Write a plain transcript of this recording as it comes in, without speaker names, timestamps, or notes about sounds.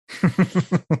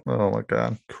Oh my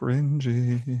God.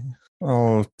 Cringy.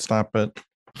 Oh, stop it.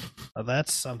 Well,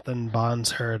 that's something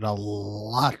Bond's heard a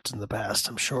lot in the past,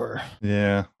 I'm sure.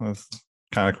 Yeah, that's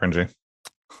kind of cringy.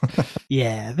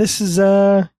 Yeah, this is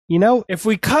if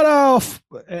we cut off,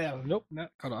 nope,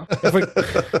 not cut off.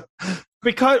 If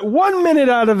we cut 1 minute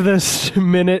out of this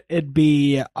minute, it'd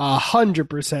be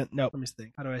 100%. Nope, let me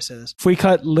think. How do I say this? If we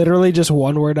cut literally just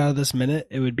one word out of this minute,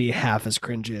 it would be half as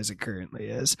cringy as it currently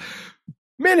is.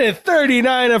 Minute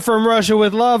 39 of From Russia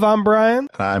with Love. I'm Brian.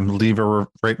 I'm Leave a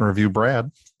Rate and Review Brad.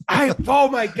 Oh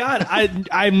my God.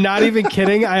 I'm not even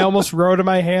kidding. I almost wrote in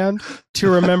my hand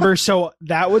to remember. So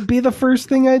that would be the first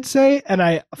thing I'd say. And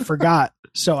I forgot.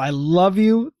 So I love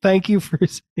you. Thank you for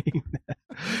saying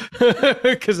that.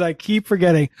 Because I keep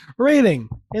forgetting. Rating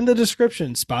in the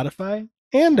description, Spotify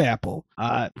and Apple.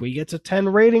 If we get to 10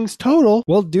 ratings total,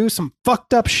 we'll do some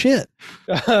fucked up shit.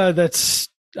 That's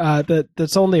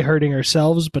only hurting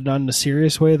ourselves, but not in a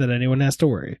serious way that anyone has to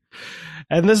worry.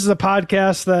 And this is a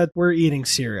podcast that we're eating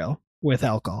cereal with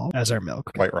alcohol as our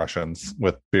milk. White Russians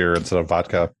with beer instead of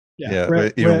vodka. Yeah,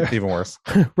 even worse.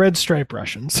 Red Stripe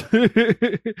Russians.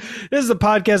 This is a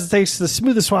podcast that takes the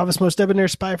smoothest, suavest, most debonair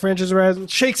spy franchise around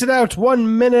and shakes it out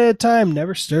 1 minute at a time,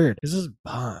 never stirred. This is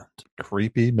Bond.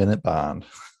 Creepy minute Bond.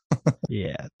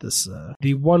 Yeah, this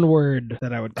the one word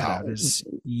that I would cut out is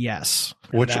yes.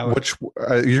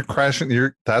 You're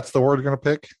crashing. That's the word you're gonna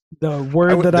pick. The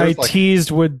word that I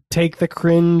teased would take the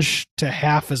cringe to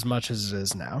half as much as it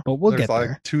is now, but we'll get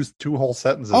there. Two whole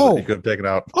sentences that you could have taken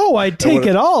out. Oh, I'd take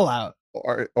it all out,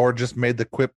 or just made the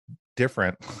quip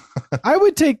different. I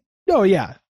would take. Oh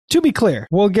yeah. To be clear,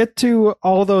 we'll get to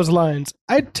all those lines.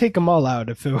 I'd take them all out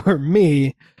if it were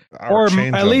me. Or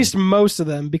at least most of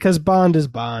them, because Bond is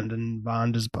Bond and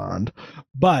Bond is Bond.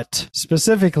 But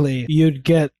specifically, you'd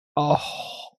get a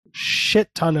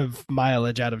shit ton of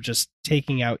mileage out of just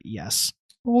taking out yes.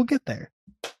 We'll get there.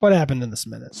 What happened in this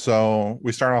minute? So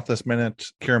we start off this minute.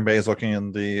 Kieran Bay is looking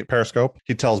in the periscope.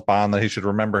 He tells Bond that he should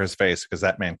remember his face because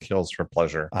that man kills for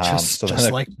pleasure.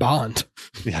 Just like Bond.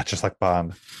 Yeah, just like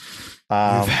Bond.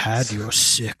 You've had your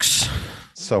six.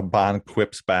 So Bond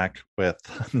quips back with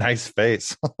nice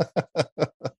face.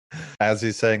 As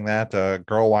he's saying that, a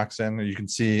girl walks in. You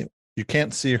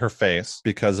can't see her face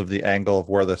because of the angle of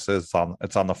where this is.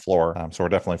 It's on the floor. So we're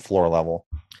definitely floor level.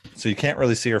 So you can't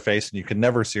really see her face, and you can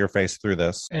never see her face through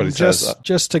this. And but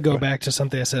just to go back to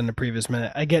something I said in the previous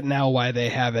minute, I get now why they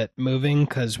have it moving,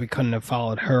 because we couldn't have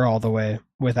followed her all the way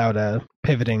without a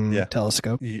pivoting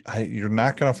telescope. You're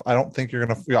not gonna. I don't think you're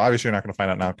gonna. Obviously, you're not gonna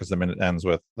find out now because the minute ends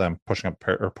with them pushing up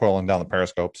or pulling down the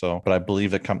periscope. So, but I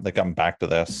believe they come back to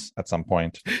this at some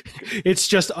point. It's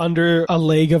just under a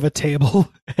leg of a table,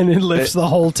 and it lifts the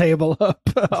whole table up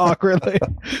awkwardly.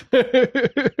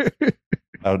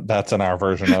 That's in our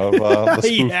version of the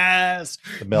spoof, yes,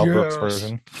 the Mel Brooks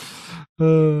version.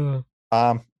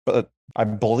 But I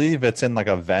believe it's in like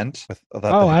a vent. I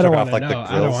don't want to know.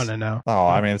 I don't want to know. Oh,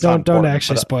 I mean, don't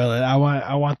actually spoil it. I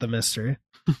want the mystery.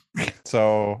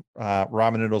 So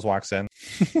Ramen Noodles walks in.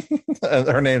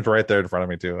 Her name's right there in front of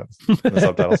me too in the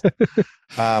subtitles.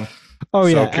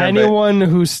 Anyone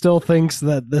who still thinks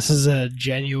that this is a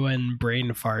genuine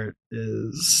brain fart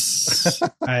is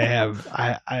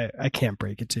I can't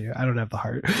break it to you. I don't have the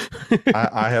heart.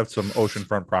 I have some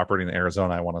oceanfront property in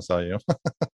Arizona I want to sell you.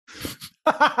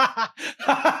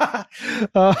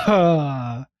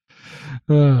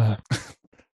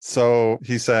 So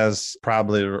he says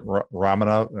probably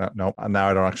Romanov. No, now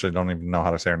I don't even know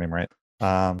how to say her name right.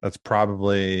 That's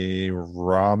probably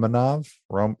Romanov.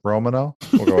 Romano.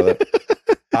 We'll go with it.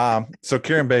 So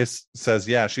Kieran Bass says,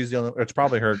 yeah, it's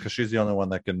probably her because she's the only one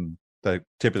that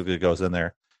typically goes in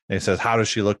there. And he says, how does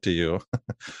she look to you?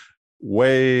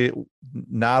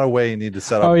 Not a way you need to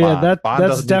set up. Oh yeah, Bond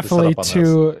that's definitely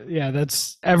too. Yeah,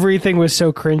 that's everything was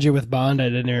so cringy with Bond. I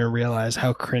didn't even realize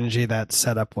how cringy that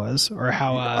setup was, or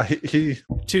how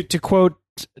to quote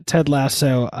Ted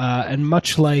Lasso, and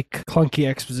much like clunky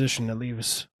exposition, it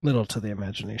leaves little to the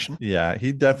imagination. Yeah,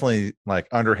 he definitely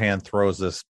underhand throws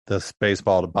this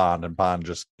baseball to Bond, and Bond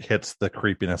just hits the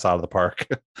creepiness out of the park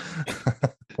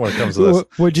when it comes to this.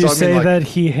 Would you say that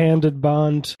he handed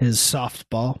Bond his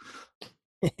softball?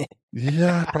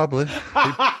 Yeah, probably. He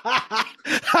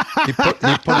put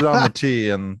it on the tee,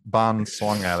 and Bond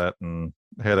swung at it and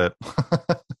hit it.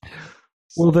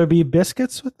 Will there be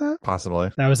biscuits with that? Possibly.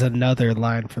 That was another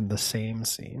line from the same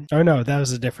scene. Oh no, that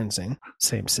was a different scene.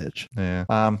 Same sitch. Yeah.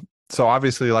 So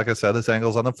obviously, like I said, this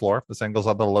angle's on the floor. This angle's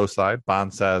on the low side.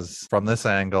 Bond says, from this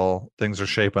angle, things are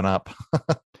shaping up.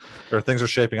 Or things are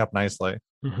shaping up nicely.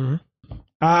 Mm-hmm.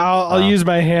 I'll use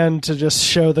my hand to just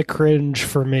show the cringe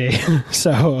for me.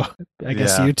 So I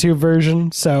guess Yeah. YouTube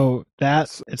version. So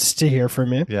it's to hear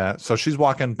from you. Yeah. So she's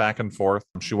walking back and forth.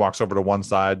 She walks over to one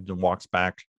side and walks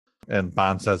back. And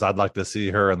Bond says, I'd like to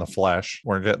see her in the flesh.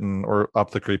 We're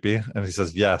up the creepy. And he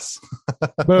says, yes.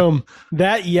 Boom.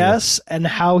 That yes and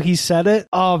how he said it.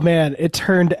 Oh man, it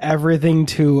turned everything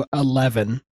to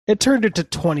 11. It turned it to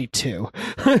 22.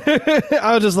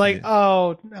 I was just like,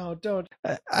 oh, no, don't.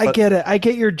 I get it. I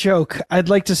get your joke. I'd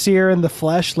like to see her in the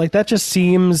flesh. Like, that just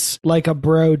seems like a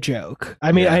bro joke.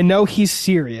 I mean, I know he's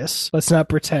serious. Let's not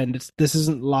pretend. This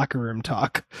isn't locker room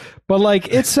talk. But,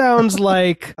 like, it sounds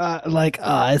like,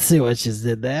 I see what you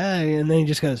did there. And then he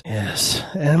just goes, yes.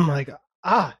 And I'm like,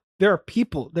 there are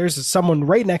people. There's someone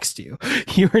right next to you.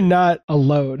 You're not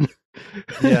alone.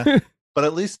 Yeah. But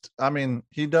at least, I mean,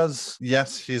 he does.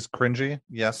 Yes, he's cringy.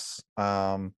 Yes,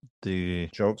 the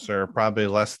jokes are probably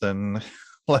less than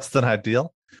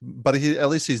ideal. But at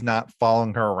least he's not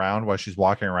following her around while she's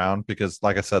walking around because,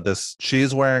 like I said,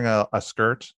 she's wearing a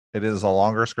skirt. It is a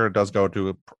longer skirt. It does go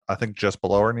to, I think, just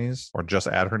below her knees or just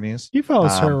at her knees. He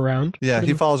follows her around. Yeah,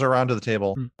 he follows her around to the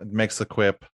table, makes the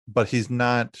quip, but he's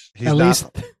not. At least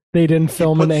they didn't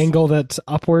film an angle that's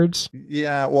upwards.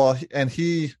 Yeah, well,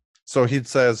 So he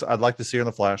says, I'd like to see her in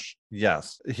the flesh.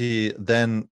 Yes. He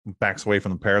then backs away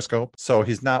from the periscope. So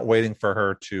he's not waiting for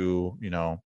her to,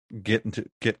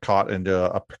 get caught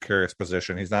into a precarious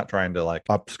position. He's not trying to like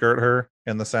upskirt her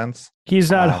in the sense.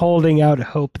 He's not holding out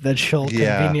hope that she'll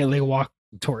conveniently walk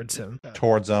towards him.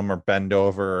 Or bend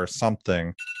over or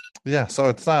something. Yeah, so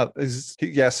it's not.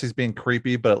 He's being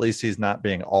creepy, but at least he's not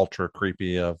being ultra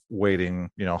creepy of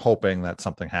waiting, hoping that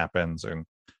something happens. And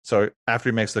so after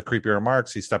he makes the creepy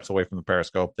remarks, he steps away from the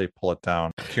periscope. They pull it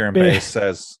down. Kieran Bay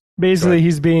says, basically,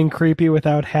 he's being creepy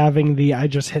without having the "I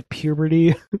just hit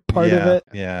puberty" part of it.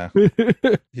 Yeah.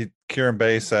 Kieran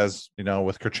Bay says,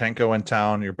 with Kurchenko in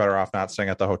town, you're better off not staying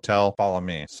at the hotel. Follow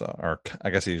me. So, or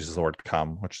I guess he uses the word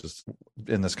 "come," which is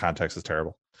in this context is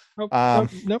terrible.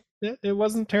 Nope, it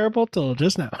wasn't terrible till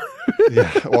just now.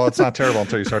 Yeah, well, it's not terrible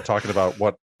until you start talking about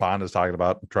what Bond is talking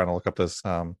about. I'm trying to look up this.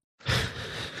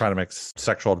 Trying to make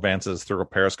sexual advances through a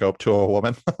periscope to a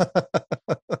woman.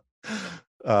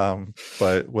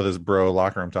 But with his bro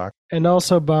locker room talk. And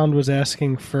also Bond was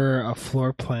asking for a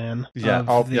floor plan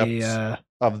of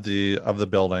the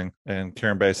building, and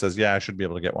Kieran Bay says, I should be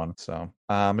able to get one. So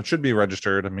it should be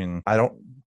registered. I mean,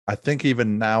 I think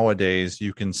even nowadays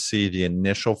you can see the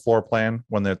initial floor plan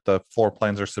when the floor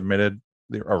plans are submitted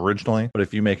originally, but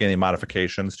if you make any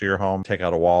modifications to your home, take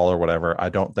out a wall or whatever, I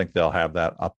don't think they'll have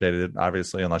that updated,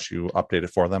 obviously, unless you update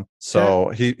it for them. So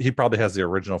he probably has the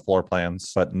original floor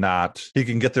plans, but he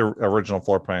can get the original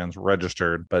floor plans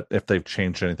registered, but if they've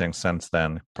changed anything since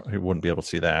then, he wouldn't be able to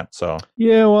see that. So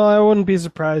yeah, well, I wouldn't be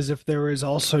surprised if there was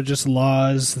also just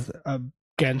laws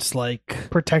against like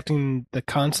protecting the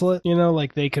consulate,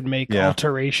 like they could make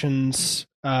alterations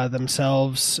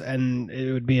themselves, and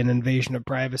it would be an invasion of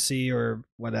privacy or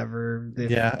whatever.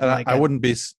 I wouldn't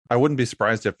be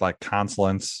surprised if like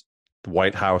consulates, the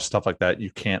White House, stuff like that,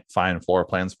 you can't find floor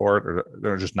plans for it, or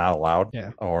they're just not allowed,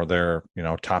 or they're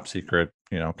top secret,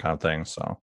 kind of thing.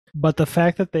 So. But the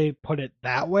fact that they put it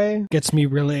that way gets me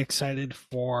really excited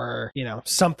for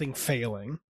something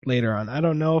failing later on. I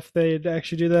don't know if they'd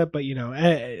actually do that, but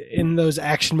in those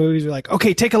action movies, you're like,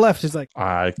 okay, take a left. It's like,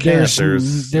 I can't.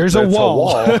 There's a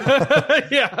wall.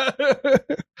 Yeah.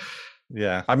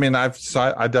 Yeah. I mean, I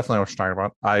definitely know what you're talking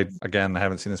about. I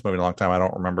haven't seen this movie in a long time. I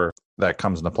don't remember that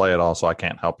comes into play at all, so I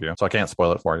can't help you. So I can't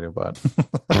spoil it for you, but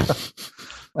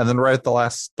and then right at the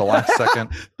last second.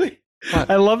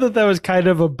 I love that was kind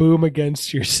of a boom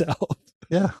against yourself.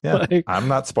 Yeah. Like, I'm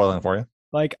not spoiling it for you.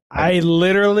 Like, I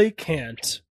literally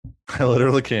can't. I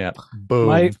literally can't.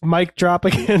 Boom. Mic drop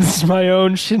against my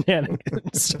own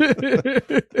shenanigans.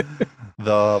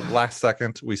 The last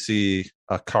second, we see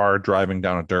a car driving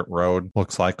down a dirt road.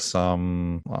 Looks like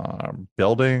some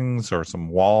buildings or some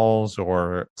walls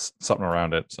or something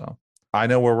around it. So I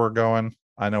know where we're going.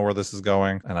 I know where this is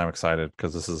going, and I'm excited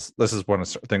because this is when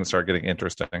things start getting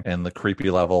interesting and the creepy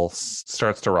level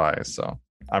starts to rise. So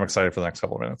I'm excited for the next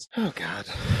couple of minutes. Oh, God.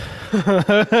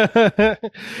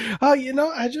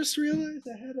 I just realized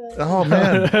I had a... Oh,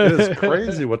 man. It is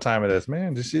crazy what time it is.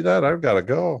 Man, did you see that? I've got to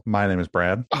go. My name is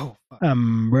Brad. Oh,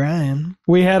 I'm Brian.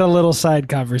 We had a little side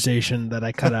conversation that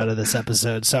I cut out of this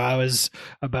episode, so I was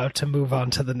about to move on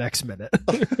to the next minute.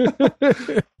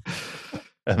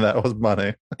 And that was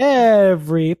money.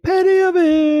 Every penny of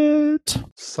it.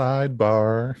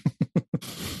 Sidebar.